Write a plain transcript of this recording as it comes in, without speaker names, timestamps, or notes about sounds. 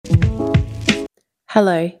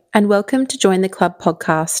Hello, and welcome to Join the Club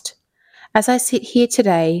podcast. As I sit here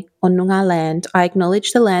today on Noongar land, I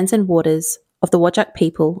acknowledge the lands and waters of the Whadjuk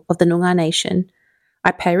people of the Noongar Nation.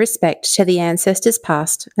 I pay respect to the ancestors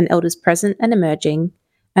past and elders present and emerging,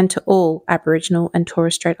 and to all Aboriginal and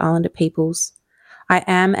Torres Strait Islander peoples. I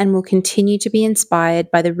am and will continue to be inspired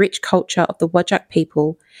by the rich culture of the Whadjuk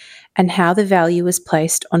people and how the value is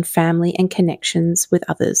placed on family and connections with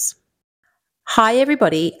others. Hi,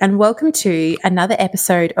 everybody, and welcome to another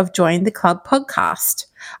episode of Join the Club podcast.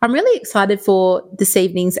 I'm really excited for this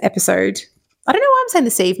evening's episode. I don't know why I'm saying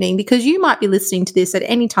this evening because you might be listening to this at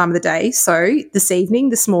any time of the day. So this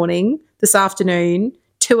evening, this morning, this afternoon,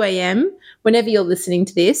 2 a.m., whenever you're listening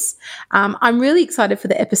to this. I'm really excited for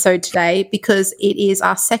the episode today because it is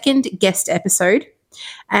our second guest episode.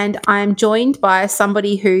 And I'm joined by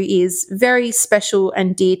somebody who is very special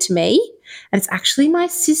and dear to me. And it's actually my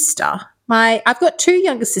sister. I've got two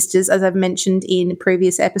younger sisters, as I've mentioned in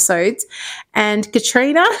previous episodes, and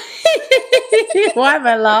Katrina, why am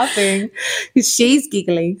I laughing? Because she's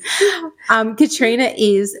giggling. Katrina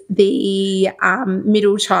is the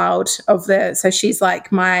middle child so she's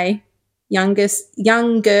like my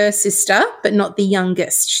younger sister, but not the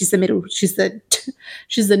youngest. She's the middle. She's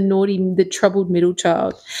the naughty, the troubled middle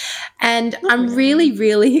child. And I'm really,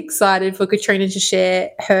 really excited for Katrina to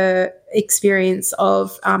share her experience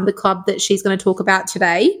of the club that she's going to talk about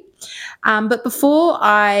today. But before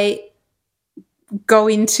I go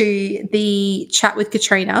into the chat with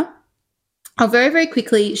Katrina, I'll very, very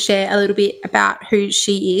quickly share a little bit about who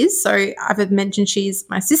she is. So I've mentioned she's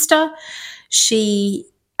my sister. She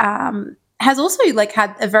has also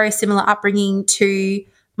had a very similar upbringing to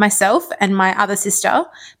myself and my other sister,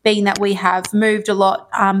 being that we have moved a lot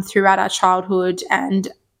throughout our childhood, and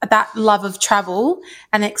that love of travel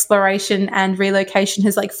and exploration and relocation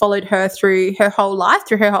has followed her through her whole life,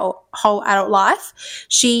 through her whole adult life.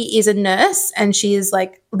 She is a nurse and she has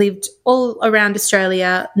lived all around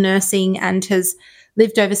Australia nursing and has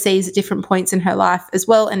lived overseas at different points in her life as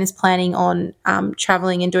well, and is planning on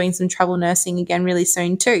traveling and doing some travel nursing again really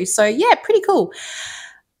soon too. So yeah, pretty cool.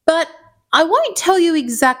 But I won't tell you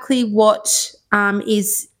exactly what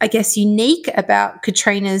is, I guess, unique about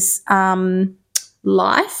Katrina's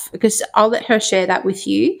life, because I'll let her share that with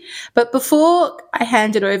you. But before I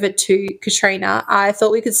hand it over to Katrina, I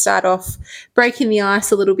thought we could start off breaking the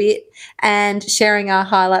ice a little bit and sharing our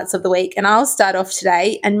highlights of the week. And I'll start off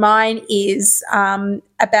today, and mine is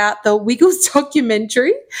about the Wiggles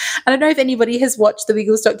documentary. I don't know if anybody has watched the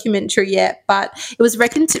Wiggles documentary yet, but it was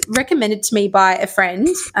recommended to me by a friend,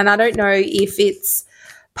 and I don't know if it's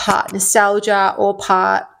part nostalgia or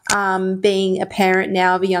part being a parent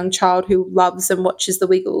now of a young child who loves and watches the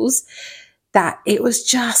Wiggles, that it was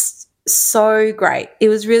just so great. It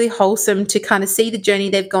was really wholesome to kind of see the journey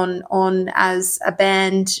they've gone on as a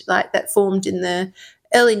band that formed in the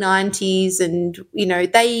early 90s, and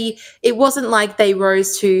it wasn't like they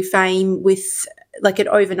rose to fame with an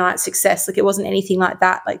overnight success. It wasn't anything like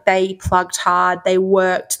that. They plugged hard, they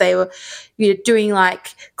worked, they were doing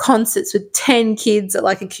concerts with 10 kids at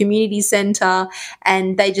a community center,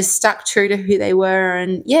 and they just stuck true to who they were.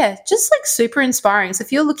 And yeah, just super inspiring. So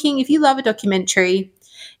if you love a documentary,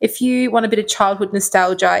 if you want a bit of childhood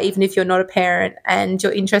nostalgia, even if you're not a parent and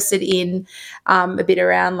you're interested in a bit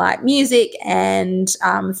around music and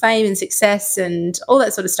fame and success and all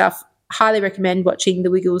that sort of stuff, highly recommend watching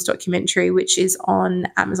the Wiggles documentary, which is on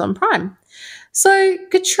Amazon Prime. So,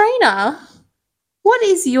 Katrina, what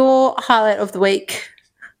is your highlight of the week?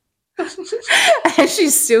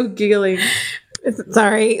 She's still giggling.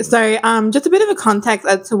 Sorry. So just a bit of a context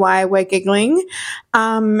as to why we're giggling.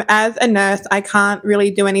 As a nurse, I can't really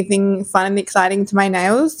do anything fun and exciting to my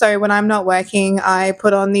nails. So when I'm not working, I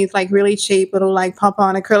put on these really cheap little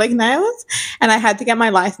pop-on acrylic nails. And I had to get my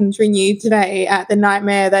license renewed today at the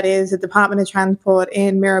nightmare that is the Department of Transport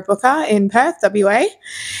in Mirrabooka in Perth, WA.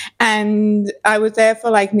 And I was there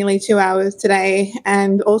for nearly 2 hours today,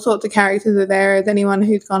 and all sorts of characters are there, as anyone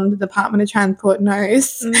who's gone to the Department of Transport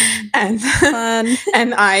knows.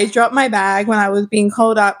 And I dropped my bag when I was being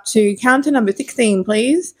called up to counter number 16,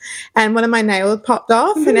 please. And one of my nails popped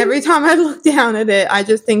off. And every time I look down at it, I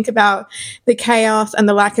just think about the chaos and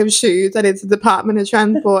the lack of shoes that is the Department of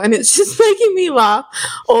Transport. And it's just making me laugh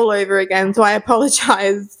all over again. So I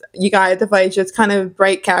apologize, you guys, if I just kind of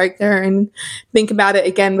break character and think about it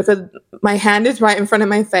again, because my hand is right in front of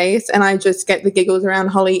my face and I just get the giggles around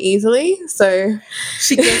Holly easily. So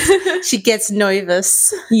she gets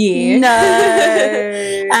nervous. Yeah. No.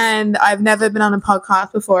 And I've never been on a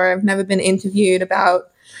podcast before. I've never been interviewed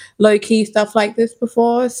about low-key stuff like this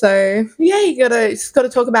before. So yeah, just gotta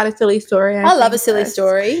talk about a silly story. I love a think, silly first.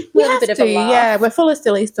 story. We We have a have bit of to, a laugh. yeah. We're full of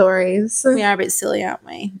silly stories. We are a bit silly, aren't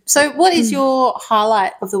we? So what is your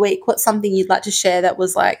highlight of the week? What's something you'd like to share that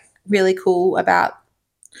was like really cool about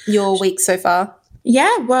your week so far?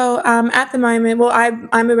 Yeah, well, at the moment, well,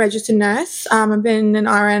 I'm a registered nurse. I've been an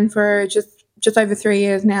RN for just over 3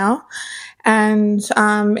 years now, and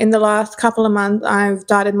in the last couple of months, I've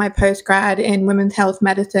started my postgrad in women's health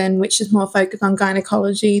medicine, which is more focused on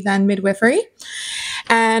gynecology than midwifery.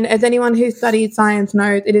 And as anyone who studied science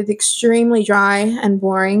knows, it is extremely dry and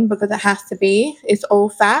boring because it has to be. It's all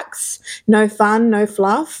facts, no fun, no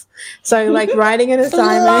fluff. So, like writing an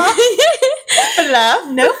assignment. Fluff.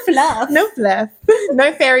 No fluff. No fluff.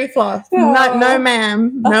 No fairy floss. Oh. No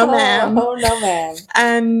ma'am. No ma'am. Oh, no ma'am.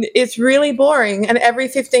 And it's really boring. And every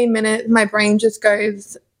 15 minutes, my brain just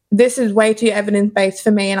goes, this is way too evidence-based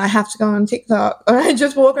for me and I have to go on TikTok. Or I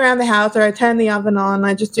just walk around the house or I turn the oven on.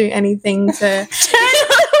 I just do anything to...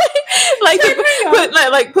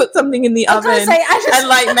 put something in the oven and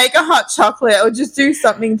like make a hot chocolate or just do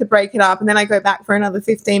something to break it up, and then I go back for another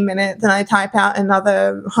 15 minutes and I type out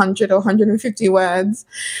another 100 or 150 words.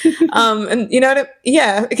 And you know,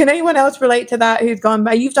 yeah, can anyone else relate to that who's gone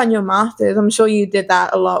by? You've done your master's. I'm sure you did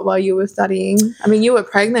that a lot while you were studying. I mean, you were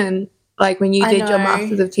pregnant like when you did your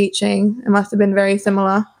master's of teaching. It must have been very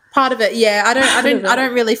similar. Part of it, yeah. I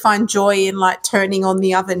don't really find joy in like turning on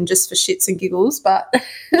the oven just for shits and giggles, but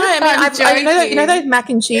no, I mean, you know those mac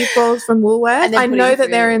and cheese balls from Woolworths? I know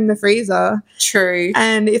that they're in the freezer. True.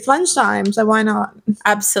 And it's lunchtime, so why not?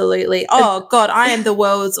 Absolutely. Oh God, I am the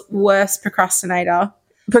world's worst procrastinator.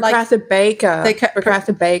 Procrastinator. Snacker.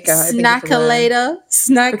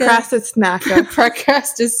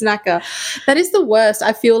 Procrastinacker. That is the worst.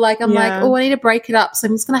 I feel like I'm like, oh, I need to break it up. So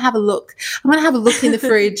I'm just going to have a look. I'm going to have a look in the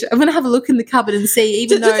fridge. I'm going to have a look in the cupboard and see,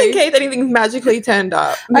 just in case anything's magically turned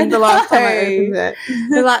up. The last time I opened it.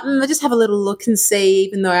 They're like, I just have a little look and see,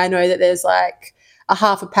 even though I know that there's like a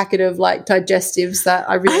half a packet of like digestives that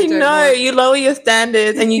I really don't want. You lower your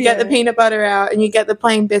standards and you get the peanut butter out and you get the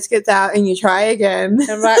plain biscuits out and you try again.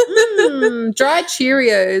 I'm like, dry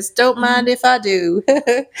Cheerios. Don't mind if I do.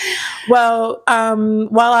 Well,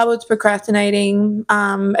 while I was procrastinating,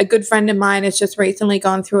 a good friend of mine has just recently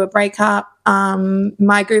gone through a breakup.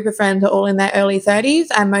 My group of friends are all in their early 30s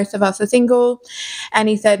and most of us are single, and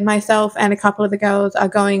he said myself and a couple of the girls are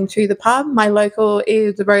going to the pub. My local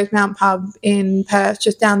is the Rosemount pub in Perth,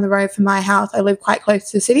 just down the road from my house. I live quite close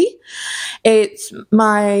to the city. It's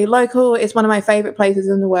my local. It's one of my favorite places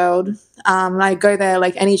in the world. I go there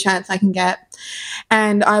like any chance I can get.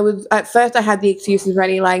 And at first I had the excuses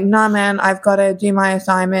ready, like, nah, man, I've got to do my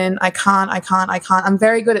assignment. I can't. I'm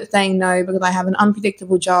very good at saying no because I have an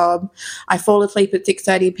unpredictable job. I fall asleep at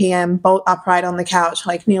 6:30 p.m., bolt upright on the couch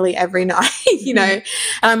like nearly every night, you know, and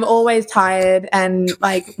I'm always tired and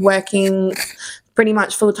like working pretty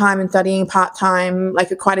much full-time and studying part-time,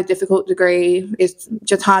 like quite a difficult degree. It's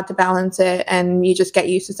just hard to balance it and you just get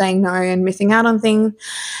used to saying no and missing out on things.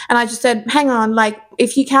 And I just said, hang on, like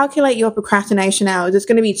if you calculate your procrastination hours, it's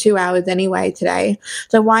going to be 2 hours anyway today.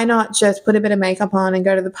 So why not just put a bit of makeup on and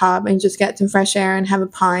go to the pub and just get some fresh air and have a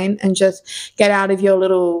pint and just get out of your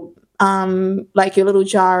little your little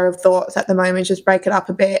jar of thoughts at the moment, just break it up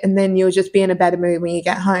a bit and then you'll just be in a better mood when you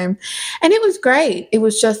get home. And it was great. It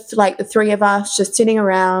was just like the three of us just sitting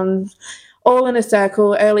around all in a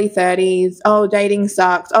circle, early 30s. Oh, dating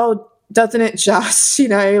sucks. Oh, doesn't it just, you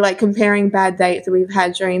know, like comparing bad dates that we've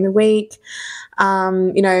had during the week,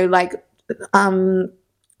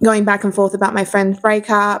 going back and forth about my friend's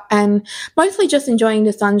breakup and mostly just enjoying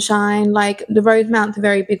the sunshine. Like the Rosemount's a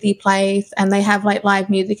very busy place and they have like live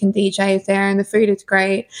music and DJs there and the food is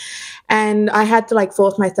great. And I had to like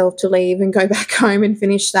force myself to leave and go back home and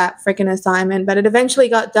finish that freaking assignment. But it eventually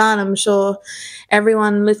got done. I'm sure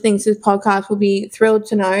everyone listening to this podcast will be thrilled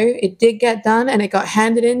to know it did get done and it got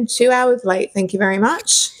handed in 2 hours late. Thank you very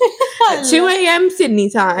much. At 2 a.m. Sydney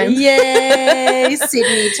time. Yay,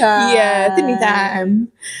 Sydney time. Yeah, Sydney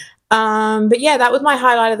time. But yeah, that was my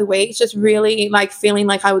highlight of the week. Just really like feeling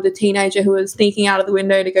like I was a teenager who was sneaking out of the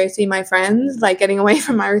window to go see my friends, like getting away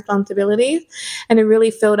from my responsibilities. And it really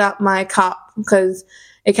filled up my cup because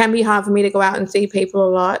it can be hard for me to go out and see people a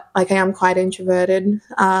lot. Like I am quite introverted.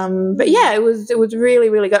 But yeah, it was really,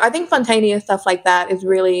 really good. I think spontaneous stuff like that is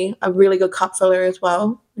really a really good cup filler as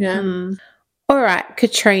well. Yeah. All right,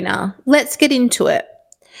 Katrina, let's get into it.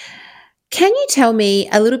 Can you tell me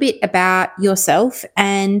a little bit about yourself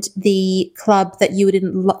and the club that you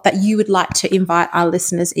would like to invite our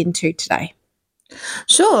listeners into today?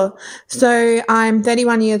 Sure. So I'm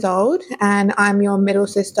 31 years old and I'm your middle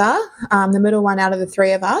sister, the middle one out of the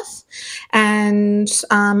three of us. And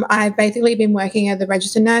I've basically been working as a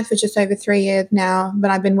registered nurse for just over 3 years now,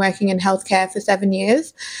 but I've been working in healthcare for 7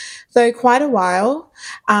 years. So quite a while.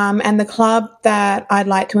 And the club that I'd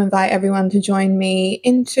like to invite everyone to join me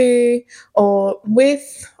into or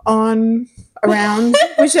with, on, around,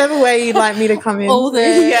 whichever way you'd like me to come in. All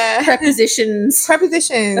the prepositions.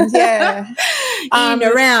 Prepositions, yeah. In,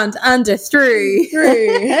 around, under, through.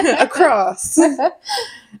 Across,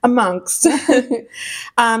 amongst,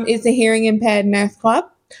 is the Hearing Impaired Nurse Club.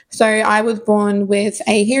 So I was born with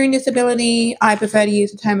a hearing disability. I prefer to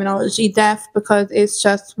use the terminology deaf because it's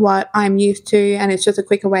just what I'm used to and it's just a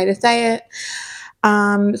quicker way to say it.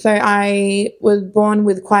 So I was born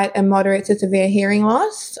with quite a moderate to severe hearing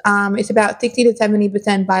loss. It's about 60 to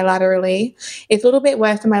 70% bilaterally. It's a little bit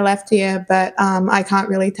worse in my left ear, but I can't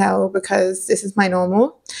really tell because this is my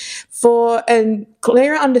normal. For a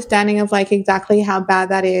clearer understanding of like exactly how bad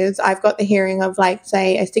that is, I've got the hearing of like,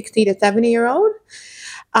 say, a 60 to 70-year-old.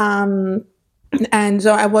 And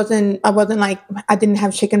so I wasn't like, I didn't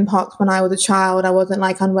have chicken pox when I was a child. I wasn't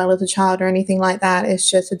like unwell as a child or anything like that. It's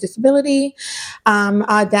just a disability.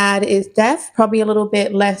 Our dad is deaf, probably a little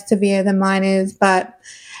bit less severe than mine is, but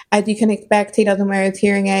as you can expect, he doesn't wear his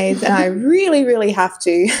hearing aids, and I really, really have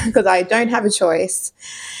to because I don't have a choice.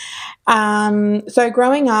 So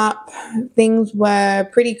growing up, things were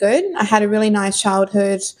pretty good. I had a really nice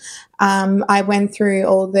childhood. I went through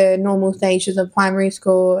all the normal stages of primary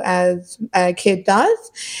school as a kid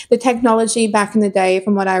does. The technology back in the day,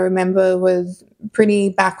 from what I remember, was pretty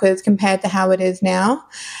backwards compared to how it is now.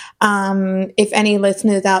 If any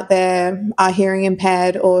listeners out there are hearing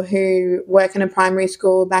impaired or who work in a primary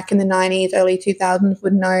school back in the 90s, early 2000s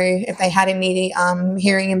would know if they had any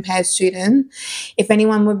hearing impaired student. If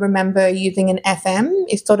anyone would remember using an FM,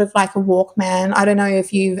 it's sort of like a Walkman. I don't know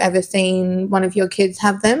if you've ever seen one of your kids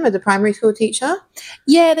have them as a primary school teacher.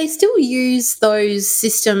 Yeah, they still use those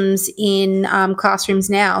systems in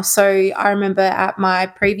classrooms now. So I remember at my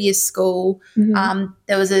previous school,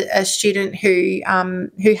 there was a student who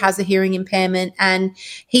has a hearing impairment, and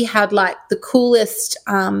he had like the coolest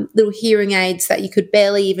little hearing aids that you could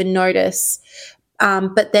barely even notice.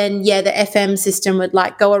 But then, yeah, the FM system would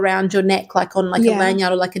like go around your neck, like on like a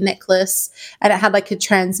lanyard or like a necklace, and it had like a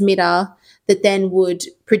transmitter that then would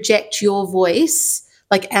project your voice,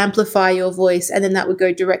 like amplify your voice, and then that would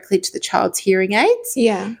go directly to the child's hearing aids.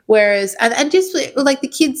 Yeah. Whereas, and just like the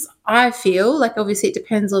kids, I feel like obviously it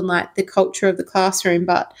depends on like the culture of the classroom,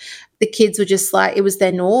 but the kids were just like, it was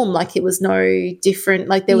their norm. Like it was no different.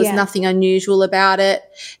 Like there was nothing unusual about it.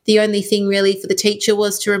 The only thing really for the teacher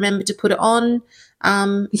was to remember to put it on.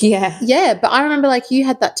 Yeah, but I remember like you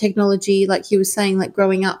had that technology, like you were saying, like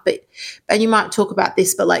growing up, and you might talk about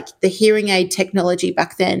this, but like the hearing aid technology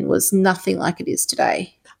back then was nothing like it is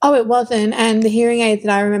today. Oh, it wasn't. And the hearing aids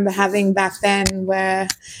that I remember having back then were,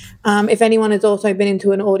 if anyone has also been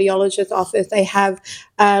into an audiologist's office, they have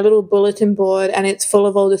a little bulletin board and it's full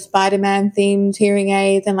of all the Spider-Man themed hearing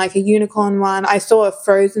aids and like a unicorn one. I saw a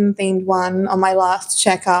Frozen themed one on my last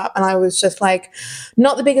checkup and I was just like,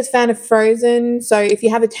 not the biggest fan of Frozen. So if you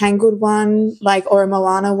have a Tangled one, like, or a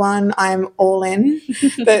Moana one, I'm all in,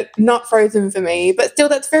 but not Frozen for me. But still,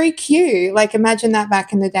 that's very cute. Like imagine that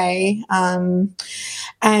back in the day.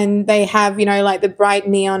 And they have, you know, like the bright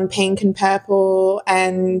neon pink and purple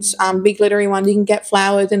and big glittery ones. You can get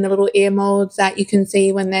flowers in the little ear molds that you can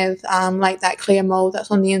see when there's like that clear mold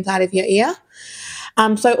that's on the inside of your ear.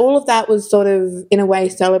 So all of that was sort of, in a way,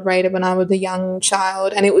 celebrated when I was a young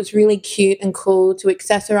child, and it was really cute and cool to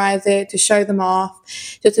accessorize it, to show them off,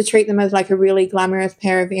 just to treat them as like a really glamorous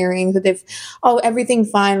pair of earrings. That if, oh, everything's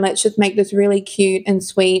fine, let's just make this really cute and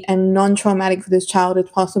sweet and non-traumatic for this child as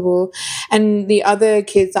possible. And the other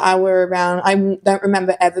kids that I were around, I don't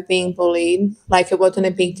remember ever being bullied. Like it wasn't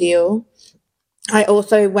a big deal. I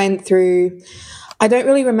also went through, I don't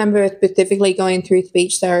really remember specifically going through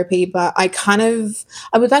speech therapy, but I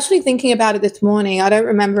was actually thinking about it this morning. I don't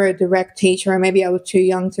remember a direct teacher, or maybe I was too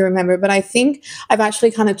young to remember, but I think I've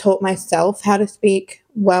actually kind of taught myself how to speak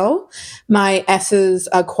well. My S's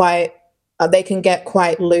are quite, they can get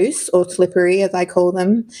quite loose or slippery, as I call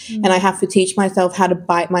them. And I have to teach myself how to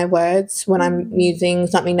bite my words when I'm using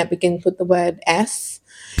something that begins with the word S.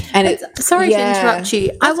 And it's sorry to interrupt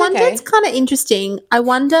you. I wonder, okay. It's kind of interesting. I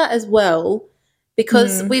wonder as well,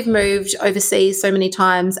 because we've moved overseas so many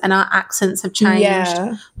times and our accents have changed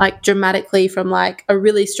like dramatically from like a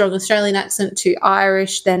really strong Australian accent to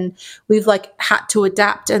Irish, then we've like had to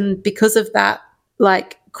adapt. And because of that,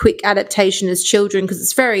 like quick adaptation as children, because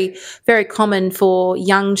it's very, very common for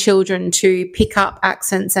young children to pick up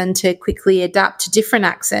accents and to quickly adapt to different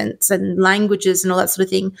accents and languages and all that sort of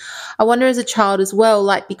thing. I wonder as a child as well,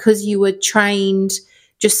 like because you were trained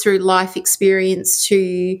just through life experience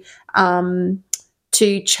to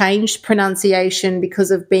change pronunciation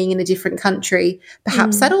because of being in a different country,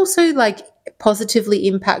 perhaps that also like positively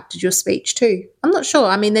impacted your speech too. I'm not sure.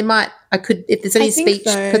 I mean, if there's any speech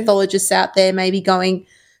pathologists out there maybe going,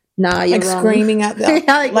 nah, you're like wrong. Screaming at them.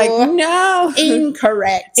 like no.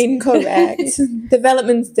 Incorrect.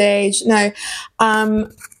 Development stage. No.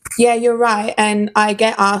 Yeah, you're right. And I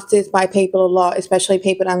get asked this by people a lot, especially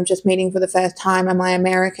people I'm just meeting for the first time. Am I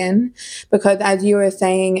American? Because as you were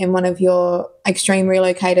saying in one of your Extreme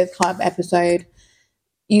Relocators Club episode,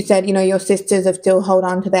 you said, your sisters have still hold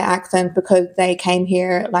on to their accent because they came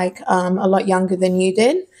here like a lot younger than you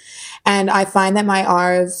did. And I find that my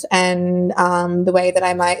R's and the way that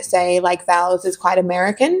I might say like vowels is quite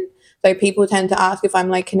American. So people tend to ask if I'm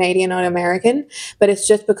like Canadian or American, but it's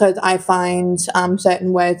just because I find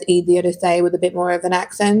certain words easier to say with a bit more of an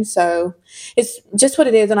accent. So it's just what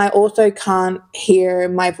it is. And I also can't hear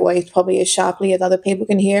my voice probably as sharply as other people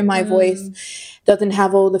can hear. My voice doesn't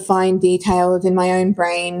have all the fine details in my own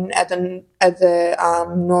brain as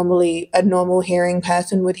a normal hearing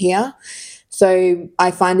person would hear. So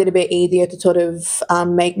I find it a bit easier to sort of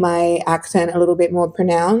make my accent a little bit more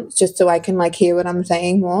pronounced just so I can like hear what I'm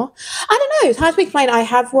saying more. I don't know. It's hard to explain. I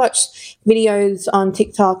have watched videos on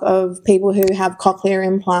TikTok of people who have cochlear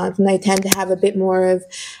implants and they tend to have a bit more of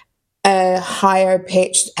a higher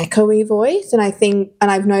pitched echoey voice. And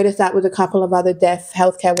I've noticed that with a couple of other deaf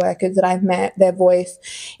healthcare workers that I've met, their voice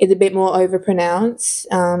is a bit more overpronounced.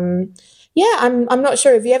 Yeah, I'm not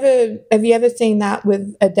sure. Have you ever seen that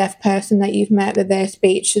with a deaf person that you've met, that their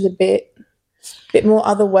speech is a bit more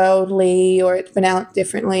otherworldly or it's pronounced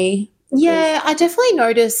differently? Yeah, I definitely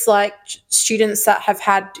notice like students that have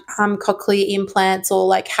had cochlear implants or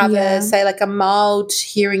like have a mild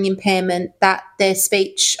hearing impairment, that their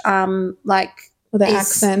speech or the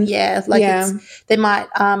accent. Yeah, they might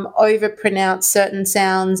overpronounce certain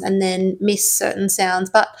sounds and then miss certain sounds.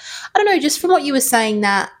 But I don't know, just from what you were saying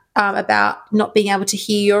that about not being able to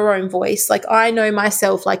hear your own voice. Like I know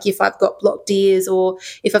myself, like if I've got blocked ears or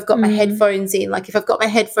if I've got my headphones in, like if I've got my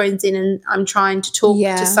headphones in and I'm trying to talk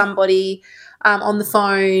to somebody on the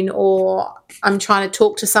phone, or I'm trying to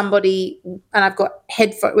talk to somebody and I've got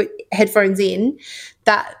headphones in,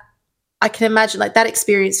 that I can imagine like that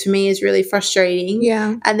experience for me is really frustrating.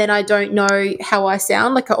 Yeah. And then I don't know how I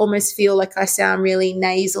sound. Like I almost feel like I sound really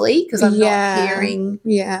nasally because I'm not hearing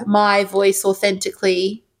my voice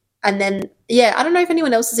authentically. And then, I don't know if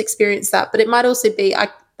anyone else has experienced that, but it might also be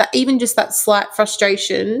that even just that slight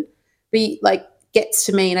frustration gets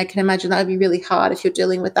to me, and I can imagine that would be really hard if you're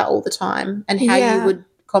dealing with that all the time, and how you would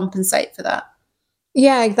compensate for that.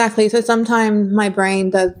 Yeah, exactly. So sometimes my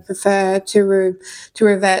brain does prefer to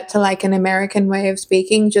revert to like an American way of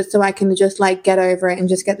speaking just so I can just like get over it and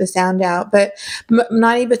just get the sound out. But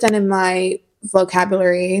 90% of my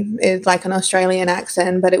vocabulary is like an Australian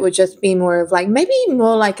accent, but it would just be more of like maybe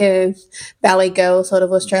more like a Valley Girl sort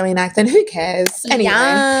of Australian accent. Who cares? Anyway.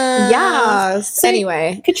 Yes. So,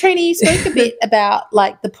 anyway. Katrina, you spoke a bit about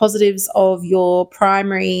like the positives of your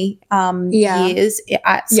primary years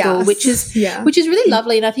at school, which is really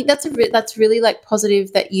lovely, and I think that's really like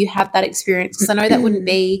positive that you have that experience, because I know that wouldn't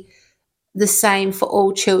be the same for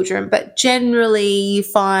all children, but generally you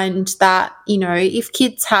find that, if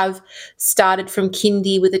kids have started from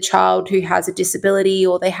kindy with a child who has a disability,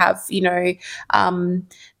 or they have,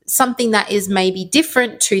 something that is maybe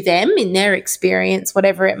different to them in their experience,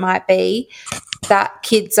 whatever it might be, that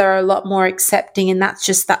kids are a lot more accepting, and that's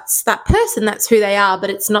that person, that's who they are. But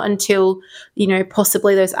it's not until,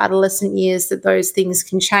 possibly those adolescent years that those things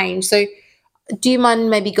can change. So do you mind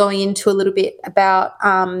maybe going into a little bit about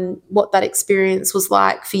what that experience was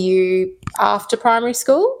like for you after primary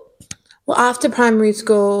school? Well, after primary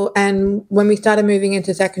school and when we started moving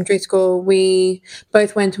into secondary school, we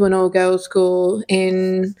both went to an all-girls school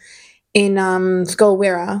in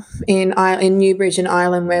Skolwira in Newbridge in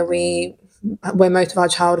Ireland, where most of our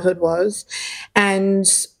childhood was. And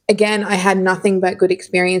again, I had nothing but good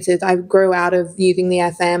experiences. I grew out of using the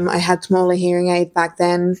FM. I had smaller hearing aids back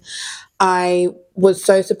then. I was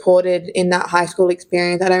so supported in that high school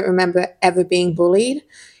experience. I don't remember ever being bullied.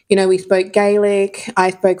 We spoke Gaelic,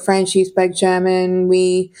 I spoke French, you spoke German.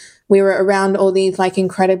 We were around all these like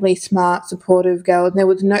incredibly smart, supportive girls.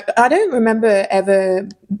 I don't remember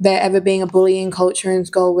there ever being a bullying culture in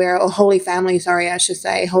Skolwira, or Holy Family, sorry, I should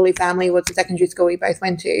say. Holy Family was the secondary school we both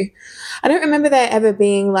went to. I don't remember there ever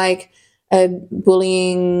being like a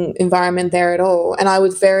bullying environment there at all. And I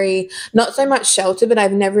was very, not so much sheltered, but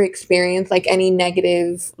I've never experienced like any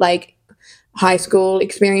negative like high school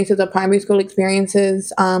experiences or primary school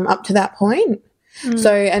experiences up to that point.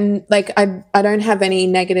 So, and like I don't have any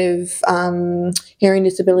negative hearing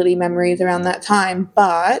disability memories around that time,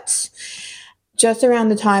 but just around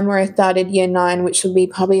the time where I started year 9, which would be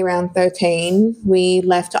probably around 13, we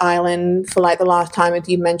left Ireland for like the last time, as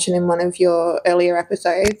you mentioned in one of your earlier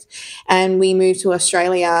episodes, and we moved to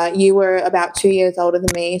Australia. You were about 2 years older than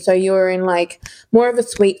me, so you were in like more of a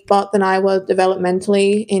sweet spot than I was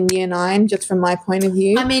developmentally in year 9, just from my point of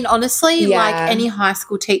view. I mean, honestly, like any high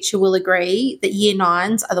school teacher will agree that year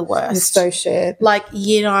 9s are the worst. It's so shit. Like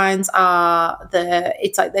year 9s are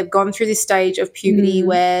it's like they've gone through this stage of puberty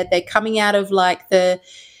where they're coming out of like the,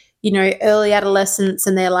 early adolescence,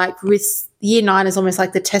 and they're like with year 9 is almost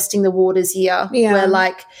like the testing the waters year where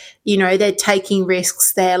like, they're taking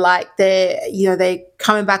risks. They're like, they're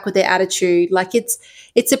coming back with their attitude. Like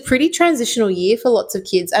it's a pretty transitional year for lots of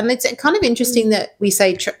kids. And it's kind of interesting that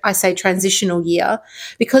I say transitional year,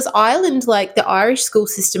 because Ireland, like the Irish school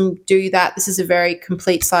system do that. This is a very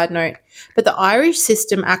complete side note, but the Irish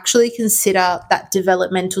system actually consider that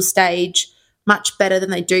developmental stage much better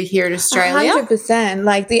than they do here in Australia. 100%.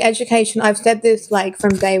 Like the education, I've said this like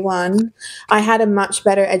from day one, I had a much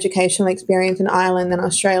better educational experience in Ireland than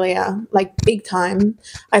Australia, like big time.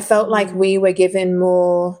 I felt like we were given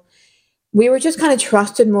more, we were just kind of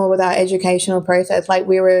trusted more with our educational process. Like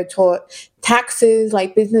we were taught taxes,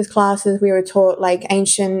 like business classes, we were taught like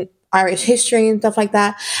ancient Irish history and stuff like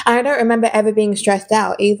that. And I don't remember ever being stressed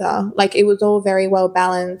out either. Like it was all very well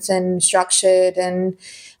balanced and structured, and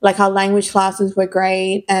like our language classes were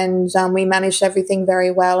great, and we managed everything very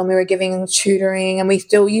well, and we were giving tutoring, and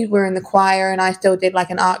you were in the choir, and I still did like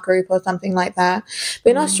an art group or something like that.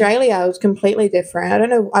 But in Australia, it was completely different. I don't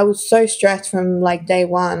know. I was so stressed from like day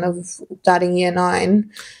one of starting year 9.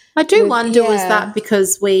 I do wonder, was that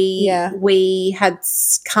because we had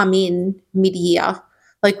come in mid-year?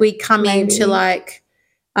 Like we come into like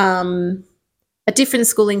a different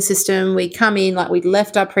schooling system. We come in like we'd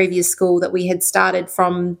left our previous school that we had started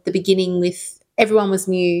from the beginning with. Everyone was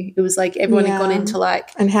new. It was like everyone had gone into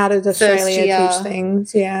like, and how does Australia teach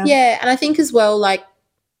things? Yeah, and I think as well, like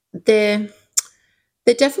there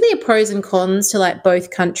definitely are pros and cons to like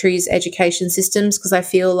both countries' education systems, because I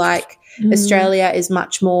feel like Australia is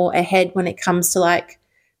much more ahead when it comes to like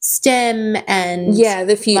STEM and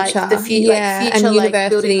the future, like the future, and like university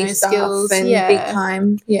building those skills, and big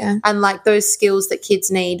time, and like those skills that kids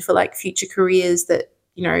need for like future careers that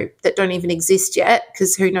that don't even exist yet,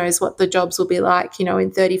 because who knows what the jobs will be like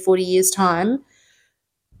in 30, 40 years time.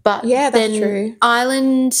 But that's true.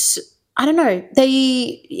 Ireland, I don't know,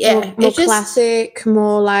 they more classic,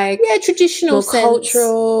 more like traditional, more sense.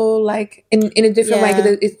 Cultural, like in a different way,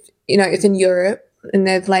 because it's in Europe. And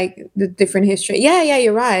there's like the different history. Yeah,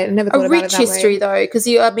 you're right. I never thought about it that way. A rich history though, because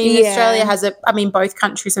Australia has both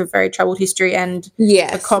countries have a very troubled history and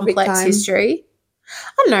a complex history.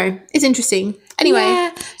 I don't know. It's interesting.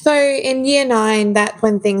 Anyway, so in year 9, that's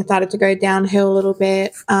when things started to go downhill a little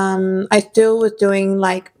bit. I still was doing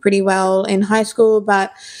like pretty well in high school,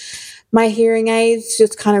 but my hearing aids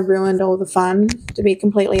just kind of ruined all the fun, to be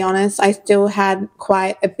completely honest. I still had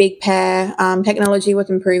quite a big pair. Technology was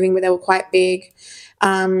improving, but they were quite big.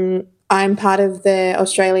 I'm part of the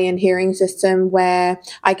Australian hearing system where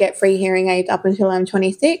I get free hearing aids up until I'm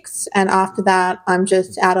 26, and after that, I'm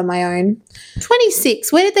just out on my own.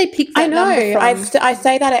 26? Where did they pick that number from? I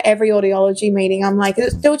say that at every audiology meeting. I'm like,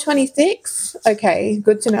 is it still 26? Okay,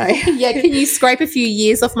 good to know. Yeah, can you scrape a few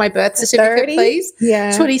years off my birth certificate, 30? Please?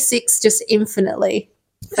 Yeah. 26 just infinitely.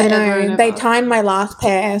 I know. They timed my last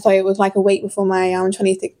pair, so it was like a week before my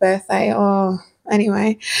 26th birthday. Oh,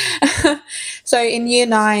 anyway. So in year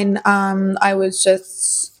 9, I was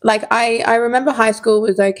just like, I remember high school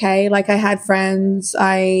was okay. Like I had friends.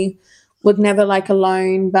 I was never like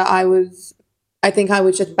alone, but I think I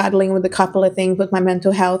was just battling with a couple of things with my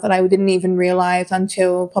mental health that I didn't even realize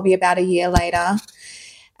until probably about a year later.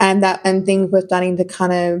 And things were starting to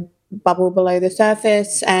kind of bubble below the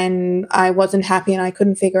surface, and I wasn't happy and I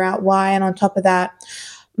couldn't figure out why. And on top of that,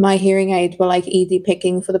 my hearing aids were like easy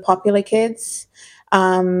picking for the popular kids.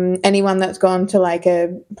 Anyone that's gone to like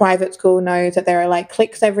a private school knows that there are like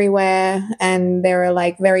cliques everywhere, and there are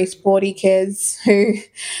like very sporty kids who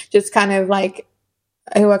just kind of like,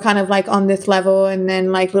 who are kind of like on this level, and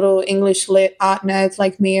then like little English lit art nerds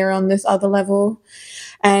like me are on this other level.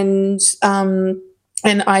 And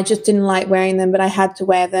I just didn't like wearing them, but I had to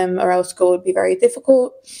wear them or else school would be very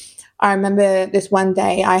difficult. I remember this one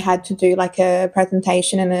day I had to do like a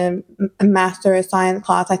presentation in a maths or a science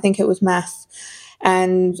class. I think it was maths.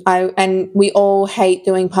 And we all hate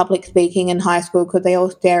doing public speaking in high school because they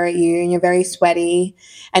all stare at you and you're very sweaty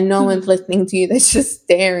and no one's listening to you. They're just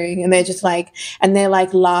staring and they're just like, and they're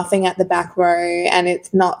like laughing at the back row and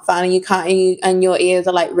it's not fun. And you can't, and your ears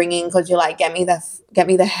are like ringing because you're like, get me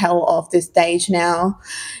the hell off this stage now.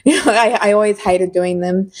 I always hated doing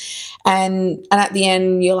them. And at the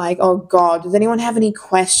end you're like, oh god, does anyone have any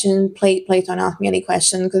questions? Please don't ask me any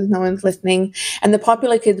questions because no one's listening. And the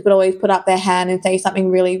popular kids would always put up their hand and say something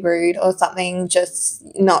really rude or something just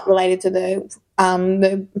not related to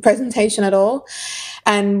the presentation at all.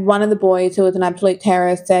 And one of the boys, who was an absolute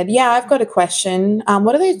terrorist, said, yeah, I've got a question.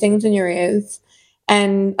 What are those things in your ears?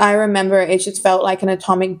 And I remember it just felt like an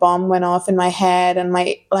atomic bomb went off in my head, and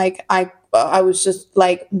I was just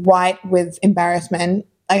like white with embarrassment.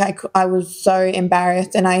 I was so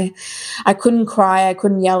embarrassed, and I couldn't cry, I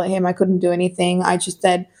couldn't yell at him, I couldn't do anything. I just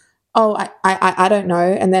said, oh, I don't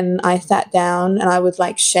know. And then I sat down and I was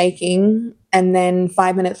like shaking. And then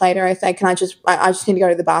 5 minutes later, I said, I just need to go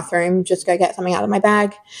to the bathroom, just go get something out of my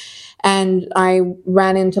bag. And I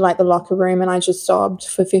ran into like the locker room and I just sobbed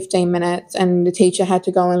for 15 minutes. And the teacher had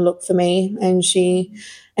to go and look for me. And she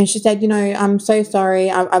said, I'm so sorry.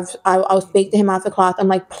 I'll speak to him after class. I'm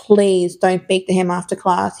like, please don't speak to him after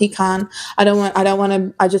class. He can't. I don't want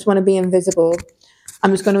to. I just want to be invisible. I'm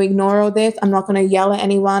just going to ignore all this. I'm not going to yell at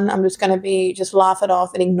anyone. I'm just going to just laugh it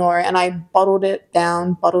off and ignore it. And I bottled it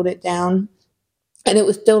down. And it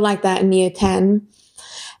was still like that in year 10.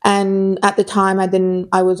 And at the time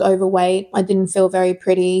I was overweight. I didn't feel very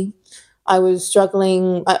pretty. I was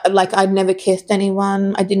struggling. Like I'd never kissed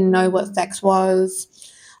anyone. I didn't know what sex was.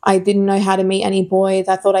 I didn't know how to meet any boys.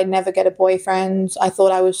 I thought I'd never get a boyfriend. I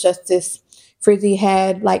thought I was just this frizzy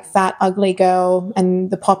haired, like fat, ugly girl.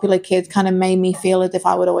 And the popular kids kind of made me feel as if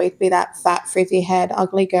I would always be that fat, frizzy haired,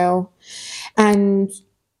 ugly girl. And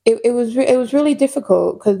it was really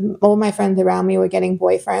difficult because all my friends around me were getting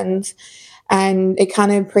boyfriends, and it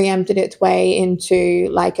kind of preempted its way into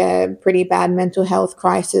like a pretty bad mental health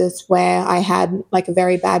crisis where I had like a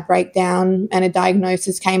very bad breakdown and a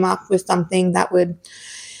diagnosis came up with something that would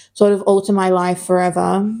sort of alter my life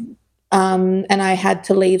forever. And I had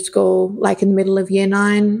to leave school like in the middle of year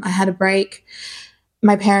 9. I had a break.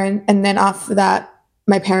 And then after that,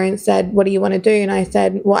 my parents said, "What do you want to do?" And I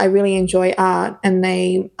said, "Well, I really enjoy art." And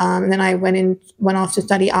and then I went off to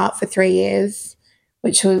study art for 3 years,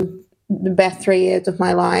 which was the best 3 years of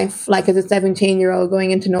my life. Like as a 17-year-old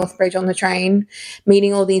going into Northbridge on the train,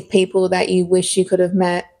 meeting all these people that you wish you could have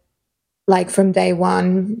met, like from day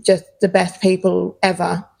one, just the best people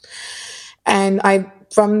ever. And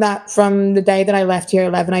from the day that I left year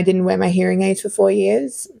 11, I didn't wear my hearing aids for 4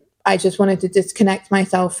 years. I just wanted to disconnect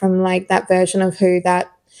myself from like that version of who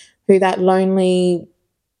that lonely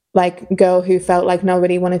like girl who felt like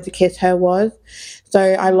nobody wanted to kiss her was. So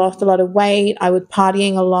I lost a lot of weight. I was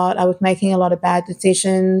partying a lot. I was making a lot of bad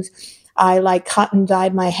decisions. I like cut and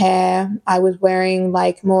dyed my hair. I was wearing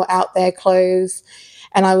like more out there clothes.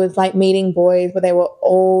 And I was like meeting boys, but they were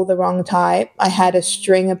all the wrong type. I had a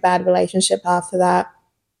string of bad relationships after that.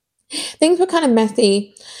 Things were kind of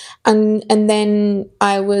messy. And then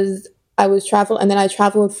I was travel and then I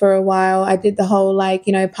traveled for a while. I did the whole like,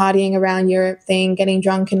 partying around Europe thing, getting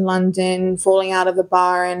drunk in London, falling out of a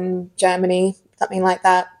bar in Germany, something like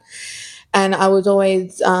that. And I was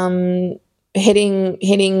always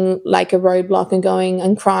hitting like a roadblock and going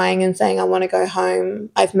and crying and saying, I want to go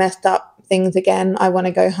home. I've messed up things again. I want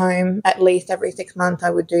to go home. At least every 6 months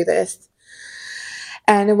I would do this.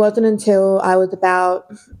 And it wasn't until I was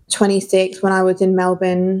about 26 when I was in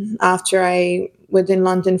Melbourne after I was in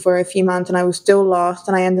London for a few months and I was still lost,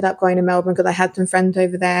 and I ended up going to Melbourne because I had some friends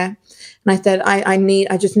over there. And I said,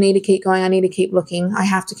 I just need to keep going. I need to keep looking. I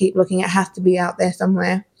have to keep looking. It has to be out there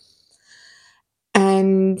somewhere.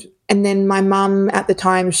 And then my mum at the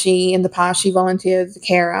time, in the past, she volunteered as a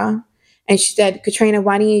carer. And she said, Katrina,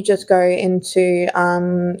 why don't you just go into,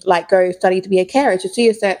 go study to be a carer? Just do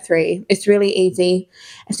your Cert 3. It's really easy.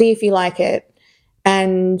 See if you like it.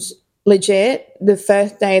 And legit, the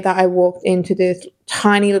first day that I walked into this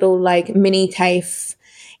tiny little, like, mini TAFE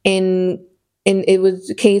it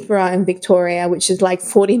was Keysborough in Victoria, which is like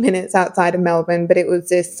 40 minutes outside of Melbourne, but it was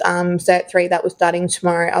this Cert 3 that was starting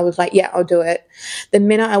tomorrow. I was like, yeah, I'll do it. The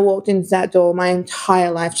minute I walked into that door, my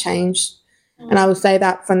entire life changed. And I will say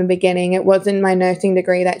that from the beginning. It wasn't my nursing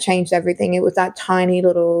degree that changed everything. It was that tiny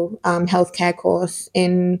little healthcare course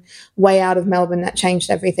in way out of Melbourne that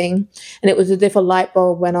changed everything. And it was as if a light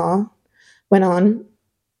bulb went on.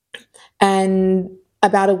 And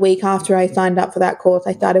about a week after I signed up for that course,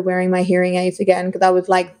 I started wearing my hearing aids again because I was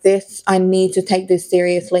like, this, I need to take this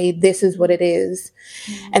seriously. This is what it is.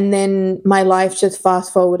 And then my life just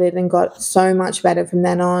fast forwarded and got so much better from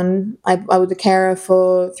then on. I was a carer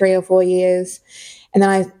for 3 or 4 years.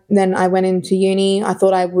 And then I went into uni. I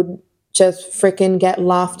thought I would just freaking get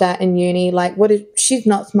laughed at in uni. Like, what is, she's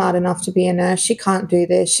not smart enough to be a nurse. She can't do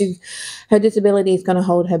this. Her disability is going to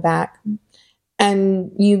hold her back.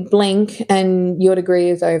 And you blink and your degree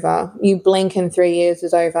is over. You blink and 3 years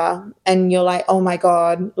is over. And you're like, oh my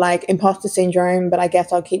God, like imposter syndrome, but I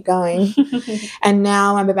guess I'll keep going. And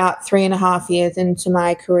now I'm about 3.5 years into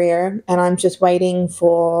my career and I'm just waiting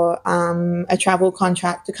for a travel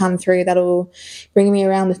contract to come through that'll bring me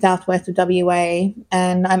around the southwest of WA.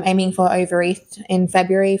 And I'm aiming for over east in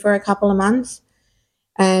February for a couple of months.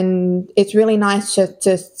 And it's really nice just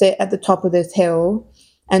to sit at the top of this hill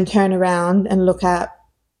and turn around and look at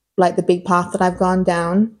like the big path that I've gone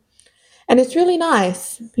down. And it's really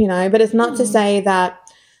nice, but it's not to say that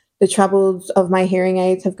the troubles of my hearing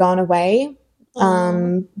aids have gone away.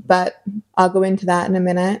 But I'll go into that in a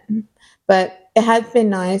minute. But it has been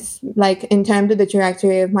nice, like in terms of the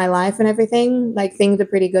trajectory of my life and everything, like things are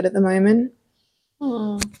pretty good at the moment.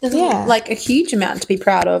 There's like a huge amount to be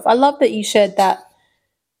proud of. I love that you shared that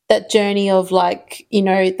journey of like,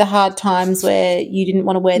 the hard times where you didn't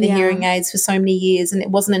want to wear the hearing aids for so many years, and it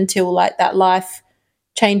wasn't until like that life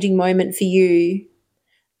changing moment for you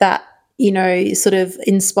that, sort of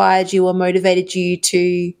inspired you or motivated you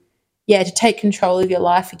to take control of your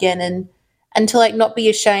life again and to like not be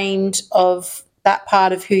ashamed of that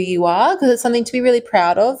part of who you are, because it's something to be really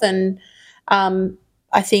proud of. And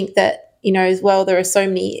I think that, as well, there are so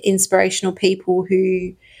many inspirational people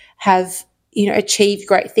who have achieved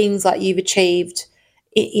great things like you've achieved,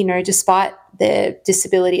 despite their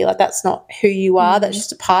disability. Like that's not who you are. That's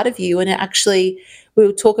just a part of you. And it actually,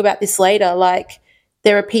 we'll talk about this later, like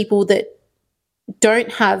there are people that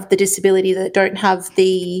don't have the disability, that don't have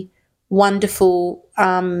the wonderful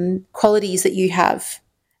qualities that you have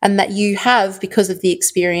and that you have because of the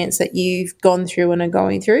experience that you've gone through and are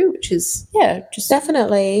going through, which is, just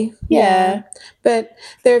definitely. Yeah. But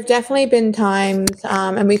there have definitely been times,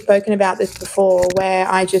 and we've spoken about this before, where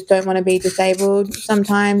I just don't want to be disabled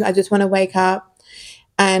sometimes. I just want to wake up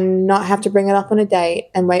and not have to bring it up on a date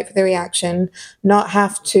and wait for the reaction, not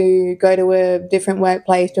have to go to a different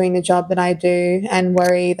workplace doing the job that I do and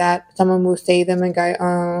worry that someone will see them and go,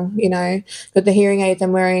 oh, but the hearing aids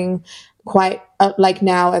I'm wearing quite like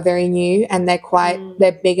now are very new and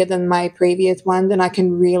they're bigger than my previous ones, and I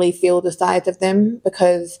can really feel the size of them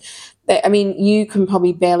because you can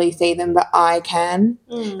probably barely see them, but I can.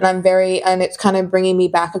 And it's kind of bringing me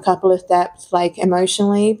back a couple of steps, like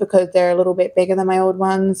emotionally, because they're a little bit bigger than my old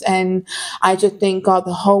ones. And I just think, God,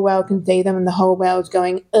 the whole world can see them and the whole world's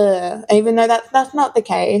going, ugh, even though that's not the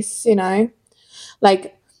case,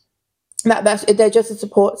 like they're just a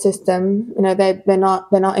support system. They're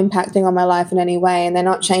not impacting on my life in any way, and they're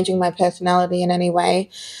not changing my personality in any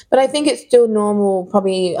way. But I think it's still normal.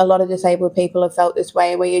 Probably a lot of disabled people have felt this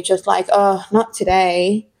way, where you're just like, oh, not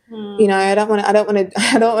today. I don't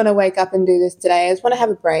want to wake up and do this today. I just want to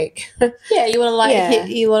have a break. You want to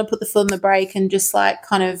you want to put the foot on the brake and just like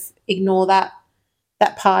kind of ignore that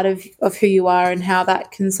part of who you are and how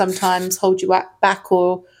that can sometimes hold you back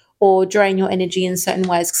or drain your energy in certain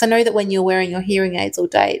ways. Because I know that when you're wearing your hearing aids all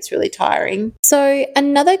day, it's really tiring. So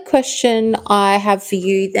another question I have for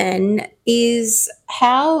you then is,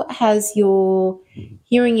 how has your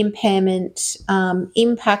hearing impairment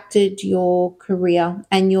impacted your career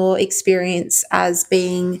and your experience as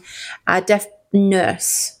being a deaf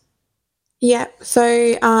nurse? Yeah, so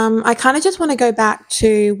I kind of just want to go back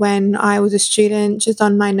to when I was a student, just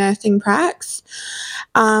on my nursing pracs.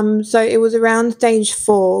 So it was around stage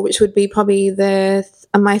 4, which would be probably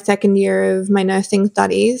my second year of my nursing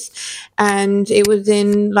studies, and it was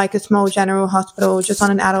in like a small general hospital, just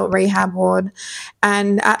on an adult rehab ward.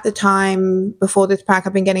 And at the time before this prac,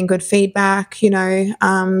 I've been getting good feedback. Being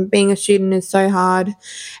a student is so hard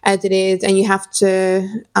as it is, and you have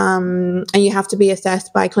to be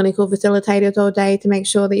assessed by clinical facilitators all day to make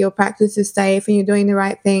sure that your practice is safe and you're doing the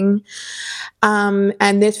right thing.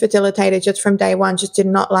 And this facilitator, just from day one, just did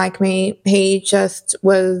not like me. He just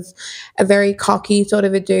was a very cocky sort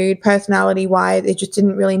of a dude, personality wise. It just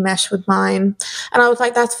didn't really mesh with mine. And I was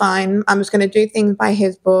like, that's fine. I'm just going to do things by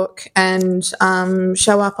his book and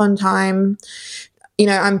show up on time.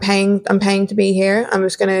 I'm paying to be here. I'm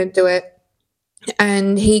just going to do it.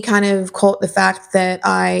 And he kind of caught the fact that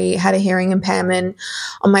I had a hearing impairment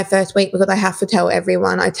on my first week because I have to tell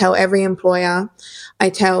everyone. I tell every employer. I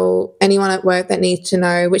tell anyone at work that needs to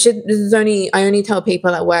know, I only tell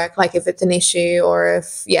people at work, like if it's an issue or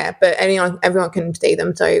but everyone can see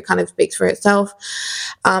them. So it kind of speaks for itself.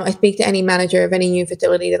 I speak to any manager of any new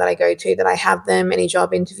facility that I go to, that I have them, any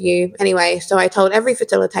job interview. Anyway, so I told every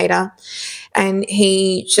facilitator, and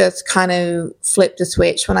he just kind of flipped a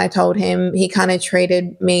switch when I told him. He kind of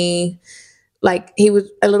treated me like he was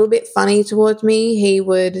a little bit funny towards me. He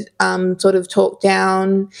would sort of talk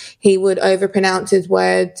down. He would overpronounce his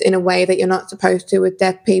words in a way that you're not supposed to with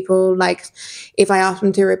deaf people. Like if I asked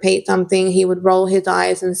him to repeat something, he would roll his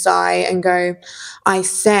eyes and sigh and go, "I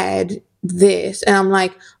said this." And I'm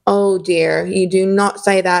like, "Oh dear, you do not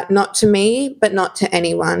say that, not to me, but not to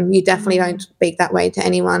anyone. You definitely don't speak that way to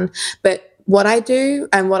anyone." But what I do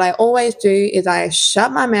and what I always do is I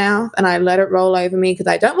shut my mouth and I let it roll over me because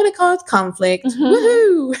I don't want to cause conflict.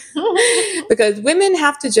 Woohoo! Because women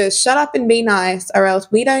have to just shut up and be nice or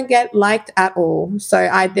else we don't get liked at all. So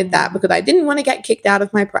I did that because I didn't want to get kicked out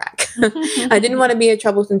of my prac. I didn't want to be a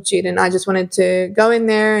troublesome student. I just wanted to go in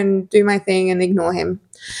there and do my thing and ignore him.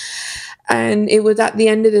 And it was at the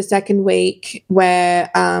end of the second week where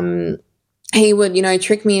he would,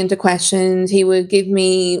 trick me into questions. He would give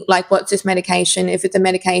me, like, what's this medication? If it's a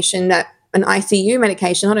medication that an ICU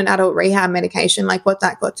medication, not an adult rehab medication, like what's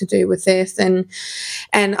that got to do with this? And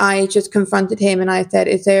I just confronted him and I said,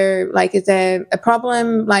 is there a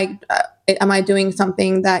problem? Like, am I doing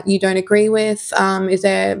something that you don't agree with? Is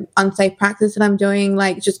there unsafe practice that I'm doing?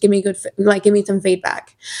 Like, just give me some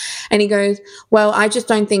feedback. And he goes, well, I just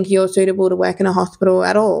don't think you're suitable to work in a hospital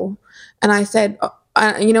at all. And I said,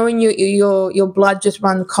 when your blood just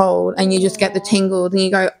runs cold and you just get the tingles and you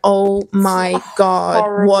go, oh my God,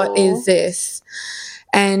 horrible. What is this?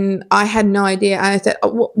 And I had no idea. I said,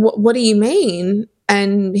 what do you mean?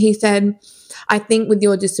 And he said, I think with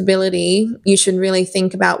your disability, you should really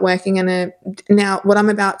think about working now what I'm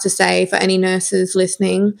about to say for any nurses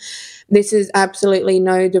listening, this is absolutely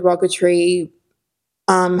no derogatory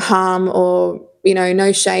harm or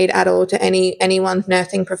no shade at all to anyone's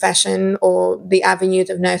nursing profession or the avenues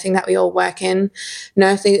of nursing that we all work in.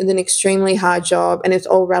 Nursing is an extremely hard job and it's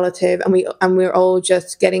all relative, and we're all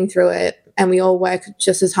just getting through it, and we all work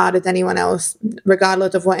just as hard as anyone else,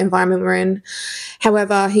 regardless of what environment we're in.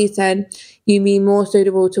 However, he said, you'd be more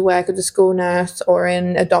suitable to work as a school nurse or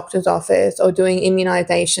in a doctor's office or doing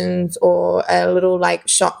immunizations or a little like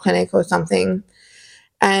shot clinic or something.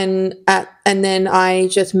 And then I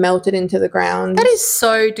just melted into the ground. That is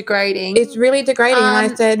so degrading. It's really degrading.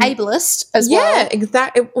 And I said, ableist as well. Yeah,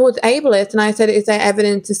 exactly. It was ableist. And I said, is there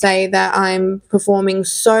evidence to say that I'm performing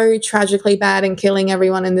so tragically bad and killing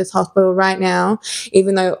everyone in this hospital right now,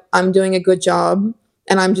 even though I'm doing a good job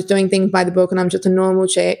and I'm just doing things by the book and I'm just a normal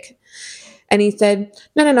chick? And he said,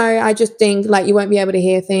 no, I just think like you won't be able to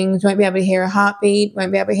hear things. You won't be able to hear a heartbeat. You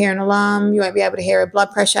won't be able to hear an alarm. You won't be able to hear a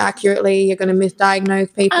blood pressure accurately. You're going to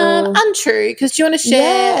misdiagnose people. Untrue. Because do you want to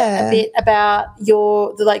share a bit about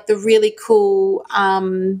the really cool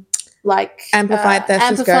amplified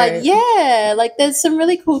stethoscope? Yeah, like there's some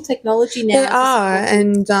really cool technology now. There are,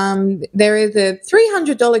 and there is a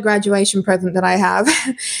 $300 graduation present that I have.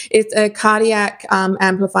 It's a cardiac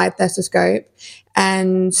amplified stethoscope.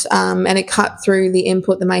 And it cut through the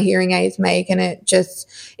input that my hearing aids make, and it just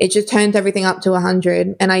turns everything up to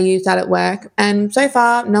 100. And I use that at work, and so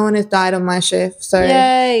far no one has died on my shift. So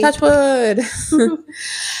yay. Touch wood.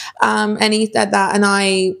 And he said that, and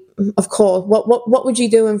I, of course, what would you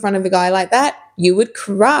do in front of a guy like that? You would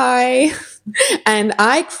cry. And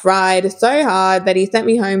I cried so hard that he sent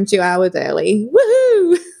me home 2 hours early.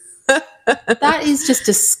 Woohoo! That is just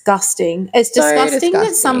disgusting. It's disgusting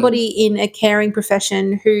that somebody in a caring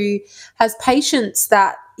profession who has patients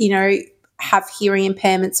that, have hearing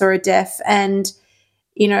impairments or are deaf and,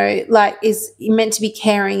 is meant to be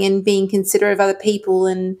caring and being considerate of other people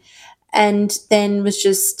and then was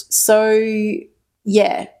just so,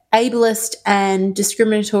 ableist and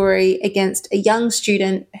discriminatory against a young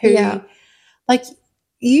student who,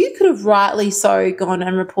 you could have rightly so gone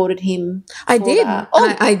and reported him. I did. Hang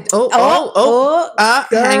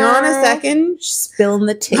on a second. Spilling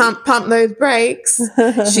the tea. Pump those brakes.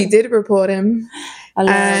 She did report him.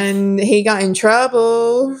 And he got in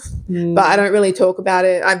trouble. But I don't really talk about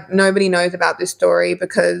it. Nobody knows about this story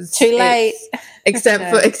because too late.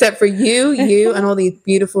 Except for you and all these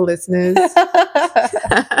beautiful listeners.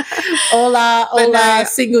 all But our no,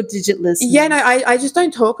 single digit listeners. yeah, no, I just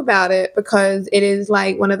don't talk about it because it is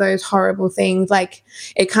like one of those horrible things. Like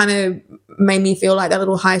it kind of made me feel like that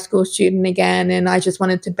little high school student again, and I just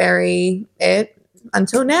wanted to bury it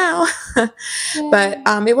until now. But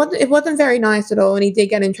it wasn't very nice at all, and he did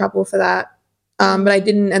get in trouble for that. But I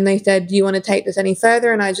didn't, and they said, "Do you want to take this any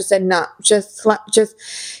further?" And I just said, "No, just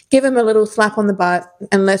give him a little slap on the butt,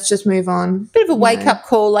 and let's just move on." Bit of a wake up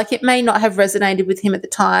call. Like it may not have resonated with him at the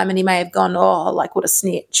time, and he may have gone, "Oh, like what a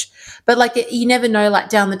snitch." But like you never know. Like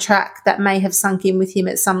down the track, that may have sunk in with him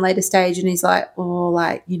at some later stage, and he's like, "Oh,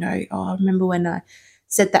 like I remember when I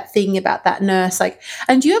said that thing about that nurse." Like,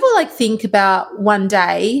 and do you ever like think about one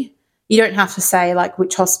day? You don't have to say like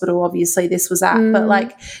which hospital obviously this was at, but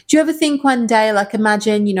like do you ever think one day, like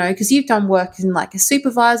imagine, because you've done work in like a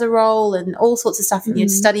supervisor role and all sorts of stuff and you're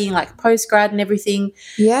studying like postgrad and everything.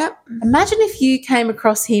 Yeah. Imagine if you came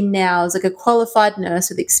across him now as like a qualified nurse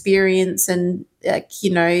with experience and like,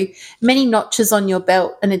 many notches on your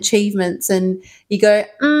belt and achievements and you go,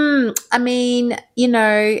 I mean,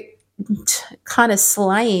 kind of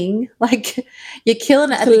slaying, like you're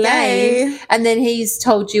killing it at the game, and then he's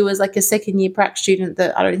told you as like a second year prac student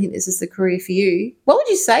that I don't think this is the career for you. What would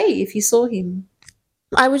you say if you saw him?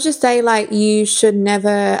 I would just say like you should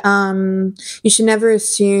never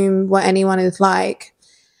assume what anyone is like.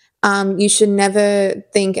 You should never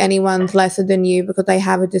think anyone's lesser than you because they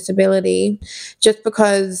have a disability. Just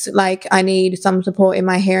because like I need some support in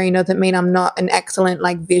my hearing doesn't mean I'm not an excellent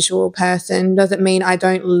like visual person. Doesn't mean I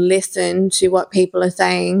don't listen to what people are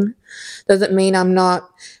saying. Doesn't mean I'm not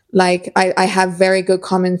like I have very good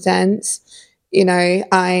common sense.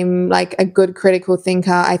 I'm like a good critical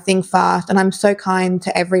thinker. I think fast and I'm so kind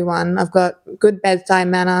to everyone. I've got good bedside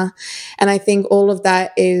manner. And I think all of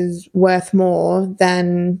that is worth more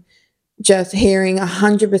than just hearing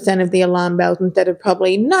 100% of the alarm bells instead of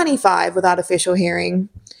probably 95 with artificial hearing.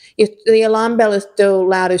 The alarm bell is still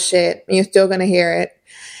loud as shit. And you're still going to hear it.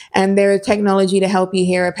 And there is technology to help you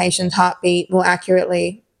hear a patient's heartbeat more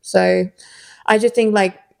accurately. So I just think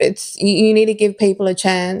like you need to give people a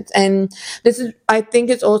chance. And I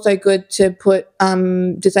think it's also good to put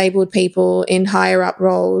disabled people in higher up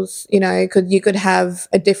roles, because you could have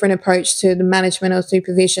a different approach to the management or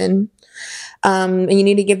supervision. And you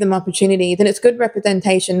need to give them opportunities. And it's good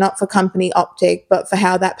representation, not for company optic, but for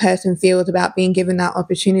how that person feels about being given that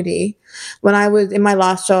opportunity. When I was in my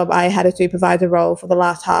last job, I had a supervisor role for the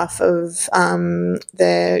last half of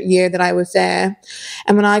the year that I was there.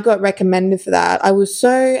 And when I got recommended for that, I was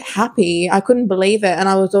so happy. I couldn't believe it. And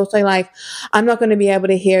I was also like, I'm not going to be able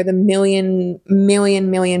to hear the million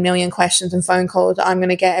questions and phone calls that I'm going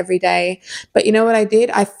to get every day. But you know what I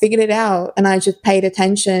did? I figured it out and I just paid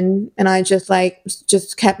attention and I just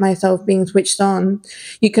kept myself being switched on.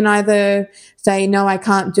 You can either say, no, I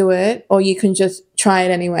can't do it, or you can just try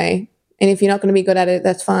it anyway. And if you're not going to be good at it,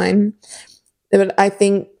 that's fine. But I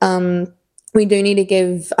think we do need to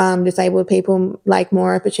give disabled people like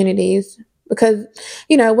more opportunities because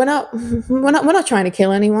we're not trying to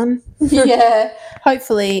kill anyone. Yeah,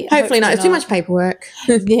 hopefully not. It's too much paperwork.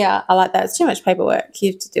 Yeah, I like that. It's too much paperwork.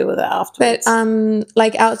 You have to deal with it afterwards. But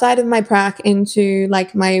like outside of my prac into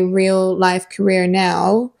like my real life career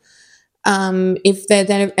now, if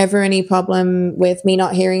there's ever any problem with me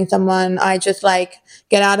not hearing someone, I just like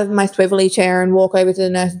get out of my swivelly chair and walk over to the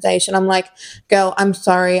nurse station. I'm like, girl, I'm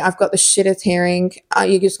sorry. I've got the shittest hearing.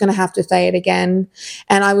 You're just going to have to say it again.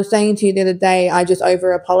 And I was saying to you the other day, I just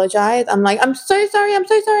over apologize. I'm like, I'm so sorry. I'm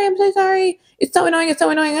so sorry. I'm so sorry. It's so annoying. It's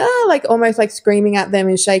so annoying. Like almost like screaming at them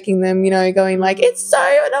and shaking them, going like, it's so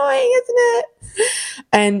annoying, isn't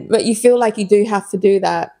it? But you feel like you do have to do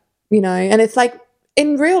that, and it's like,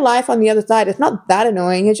 in real life on the other side, it's not that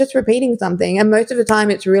annoying. It's just repeating something. And most of the time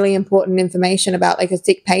it's really important information about like a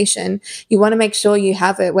sick patient. You want to make sure you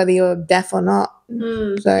have it, whether you're deaf or not.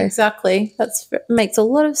 Exactly. That makes a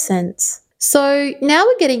lot of sense. So now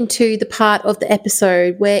we're getting to the part of the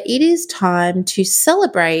episode where it is time to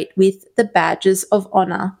celebrate with the badges of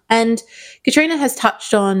honour. And Katrina has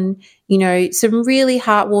touched on, some really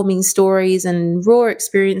heartwarming stories and raw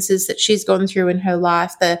experiences that she's gone through in her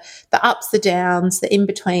life, the ups, the downs, the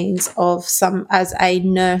in-betweens of some as a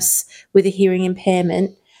nurse with a hearing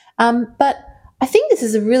impairment. But I think this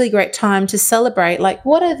is a really great time to celebrate, like,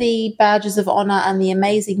 what are the badges of honour and the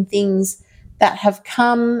amazing things that have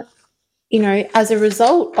come as a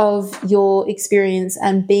result of your experience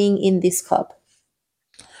and being in this club?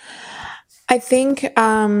 I think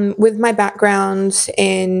with my background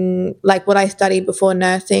in like what I studied before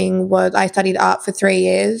nursing was I studied art for 3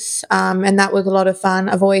 years, and that was a lot of fun.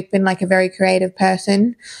 I've always been like a very creative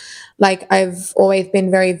person. Like I've always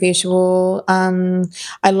been very visual.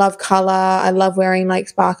 I love color. I love wearing like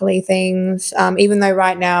sparkly things. Even though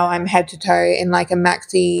right now I'm head to toe in like a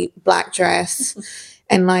maxi black dress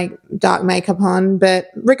and like dark makeup on, but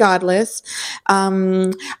regardless,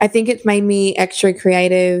 I think it's made me extra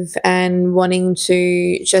creative and wanting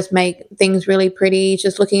to just make things really pretty,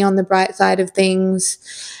 just looking on the bright side of things.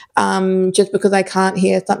 Just because I can't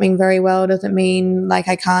hear something very well doesn't mean like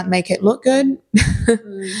I can't make it look good.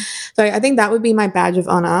 So I think that would be my badge of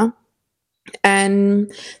honor.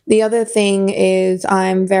 And the other thing is,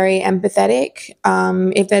 I'm very empathetic.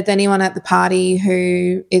 If there's anyone at the party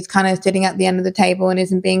who is kind of sitting at the end of the table and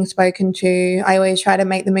isn't being spoken to, I always try to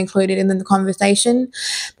make them included in the conversation,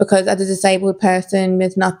 because as a disabled person,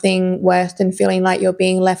 there's nothing worse than feeling like you're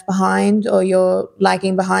being left behind or you're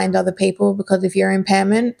lagging behind other people because of your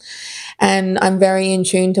impairment. And I'm very in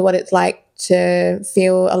tune to what it's like to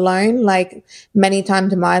feel alone. Like many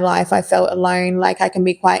times in my life, I felt alone. Like I can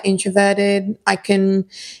be quite introverted. I can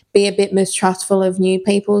be a bit mistrustful of new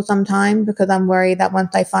people sometimes because I'm worried that once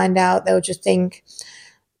they find out, they'll just think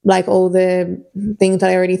like all the things that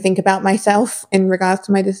I already think about myself in regards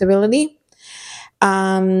to my disability.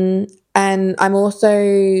 And I'm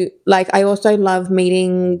also like, I also love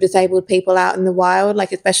meeting disabled people out in the wild,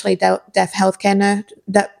 like especially deaf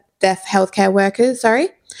healthcare workers. Sorry.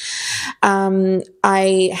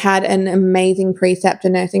 I had an amazing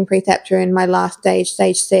nursing preceptor in my last stage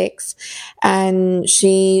 6, and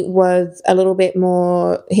she was a little bit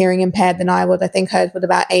more hearing impaired than I was. I think hers was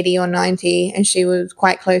about 80 or 90, and she was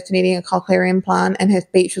quite close to needing a cochlear implant, and her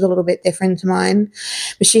speech was a little bit different to mine.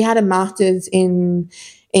 But she had a master's in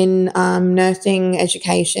nursing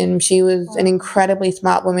education. She was an incredibly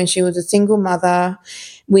smart woman. She was a single mother.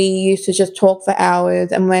 We used to just talk for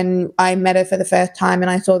hours. And when I met her for the first time and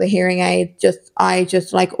I saw the hearing aid, I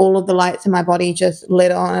just like all of the lights in my body just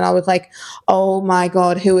lit on. And I was like, oh my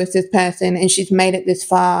God, who is this person? And she's made it this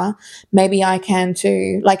far. Maybe I can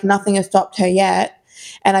too. Like nothing has stopped her yet.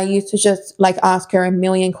 And I used to just like ask her a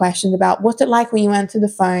million questions about what's it like when you answer the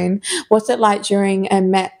phone? What's it like during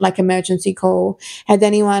a emergency call? Has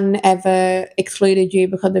anyone ever excluded you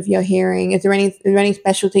because of your hearing? Is there any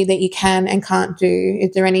specialty that you can and can't do?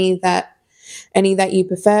 Is there any that you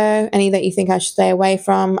prefer? Any that you think I should stay away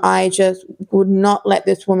from? I just would not let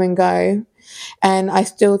this woman go. And I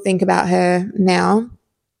still think about her now.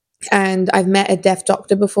 And I've met a deaf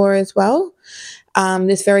doctor before as well.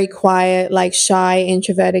 This very quiet, like shy,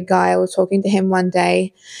 introverted guy. I was talking to him one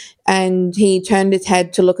day and he turned his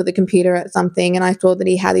head to look at the computer at something, and I saw that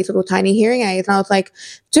he had these little tiny hearing aids, and I was like,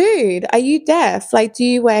 dude, are you deaf? Like, do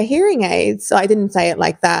you wear hearing aids? So I didn't say it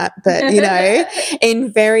like that, but you know,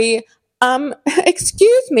 in very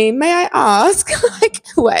excuse me, may I ask? Like,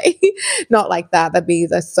 wait, not like that.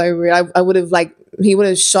 That's so rude. I would have like, he would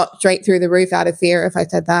have shot straight through the roof out of fear if I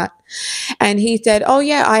said that. And he said, oh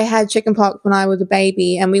yeah, I had chickenpox when I was a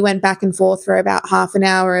baby. And we went back and forth for about half an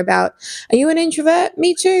hour about, are you an introvert?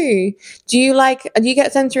 Me too. Do you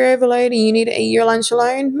get sensory overload and you need to eat your lunch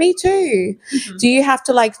alone? Me too. Mm-hmm. Do you have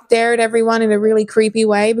to like stare at everyone in a really creepy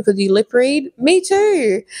way because you lip read? Me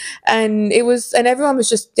too. And everyone was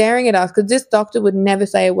just staring at us because this doctor would never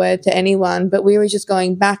say a word to anyone, but we were just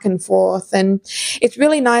going back and forth. And it's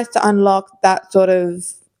really nice to unlock that sort of,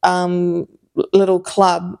 little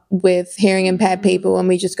club with hearing impaired people, and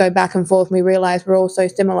we just go back and forth and we realize we're all so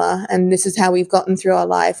similar, and this is how we've gotten through our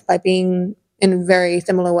life, by being in very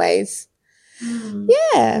similar ways.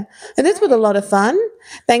 Yeah, and this was a lot of fun.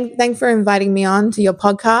 Thanks for inviting me on to your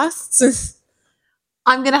podcasts.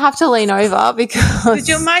 I'm going to have to lean over because did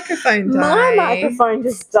your microphone die? My microphone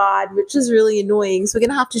just died, which is really annoying, so we're going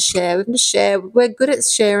to have to share. We're good at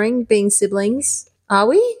sharing, being siblings. Are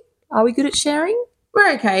we good at sharing?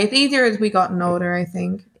 We're okay. It's easier as we gotten older, I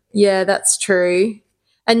think. Yeah, that's true.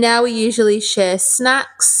 And now we usually share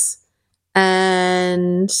snacks.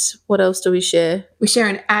 And what else do we share? We share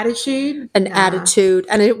an attitude. Attitude.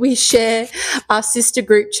 And we share, our sister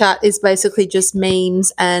group chat is basically just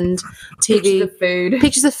memes and TV.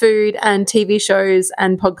 Pictures of food and TV shows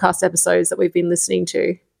and podcast episodes that we've been listening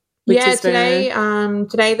to. Yeah, today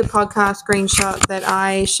the podcast screenshot that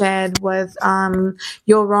I shared was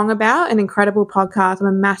You're Wrong About, an incredible podcast. I'm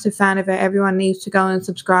a massive fan of it. Everyone needs to go and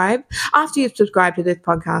subscribe. After you've subscribed to this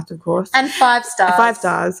podcast, of course. And 5 stars. 5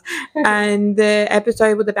 stars. And the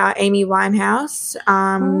episode was about Amy Winehouse.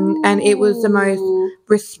 And it was the most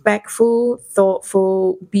respectful,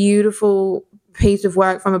 thoughtful, beautiful piece of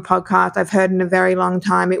work from a podcast I've heard in a very long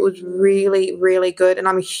time. It was really, really good, and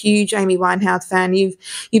I'm a huge Amy Winehouse fan. You've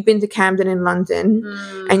been to Camden in London,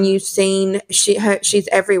 and you've seen she's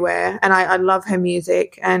everywhere, and I love her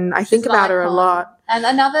music, and I think about her a lot. And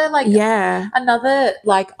another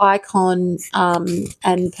icon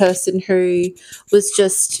and person who was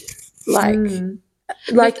just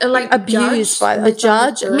abused by a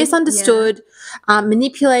judge, misunderstood,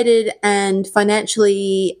 manipulated, and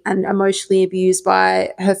financially and emotionally abused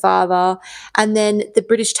by her father. And then the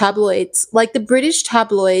British tabloids,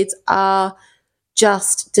 are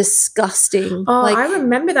just disgusting. Oh, I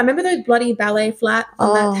remember that. I remember those bloody ballet flats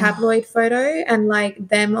on that tabloid photo, and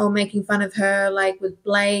them all making fun of her, with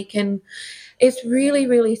Blake, and it's really,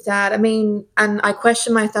 really sad. I mean, and I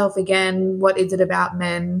question myself again, what is it about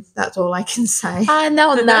men? That's all I can say. And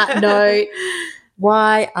on that note,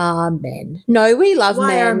 why are men? No, we love men.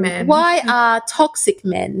 Why are men? Why are toxic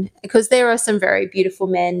men? Because there are some very beautiful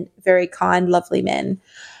men, very kind, lovely men.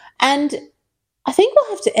 And I think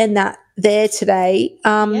we'll have to end that there today.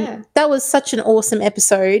 That was such an awesome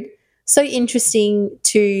episode. So interesting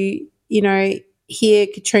to, hear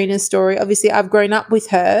Katrina's story. Obviously, I've grown up with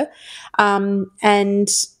her and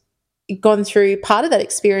gone through part of that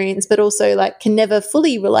experience, but also can never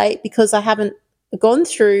fully relate because I haven't gone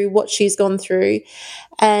through what she's gone through.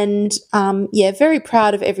 And very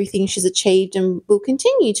proud of everything she's achieved and will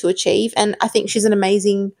continue to achieve. And I think she's an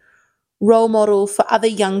amazing role model for other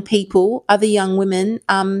young people, other young women,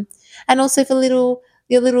 and also for your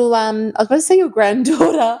little I was about to say your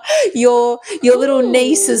granddaughter, your little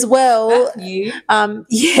niece as well. That's new.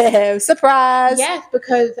 Surprise. Yes,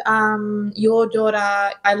 because your daughter,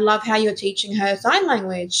 I love how you're teaching her sign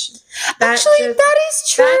language. That is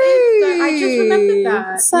true. I just remembered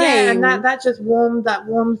that. Same. Yeah, and that just warms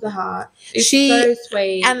the heart. It's so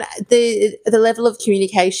sweet. And the level of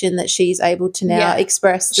communication that she's able to now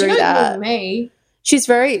express through that. She knows more than me. She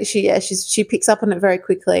picks up on it very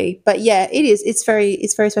quickly. But yeah, it's very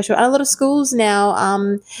special. And a lot of schools now,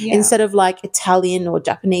 instead of Italian or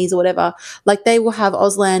Japanese or whatever, they will have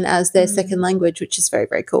Auslan as their second language, which is very,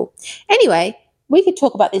 very cool. Anyway, we could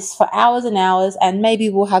talk about this for hours and hours, and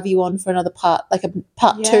maybe we'll have you on for another part, a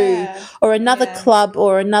part 2 or another club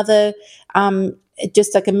or another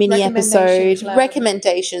just a mini episode,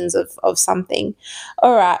 recommendations of something.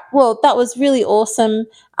 All right. Well, that was really awesome.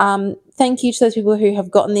 Thank you to those people who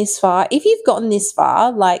have gotten this far. If you've gotten this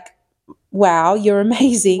far, wow, you're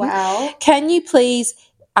amazing. Wow. Can you please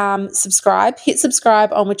subscribe? Hit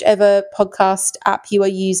subscribe on whichever podcast app you are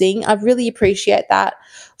using. I really appreciate that.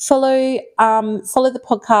 Follow the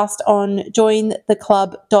podcast on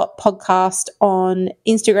jointheclub.podcast on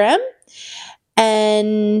Instagram,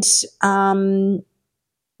 and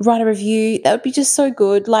write a review. That would be just so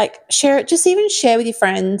good. Share it, just even share with your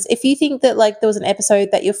friends. If you think that there was an episode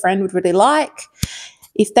that your friend would really like,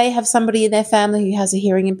 if they have somebody in their family who has a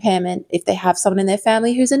hearing impairment, if they have someone in their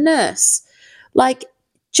family who's a nurse,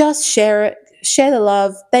 just share it, share the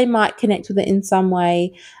love. They might connect with it in some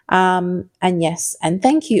way. And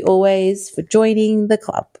thank you always for joining the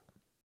club.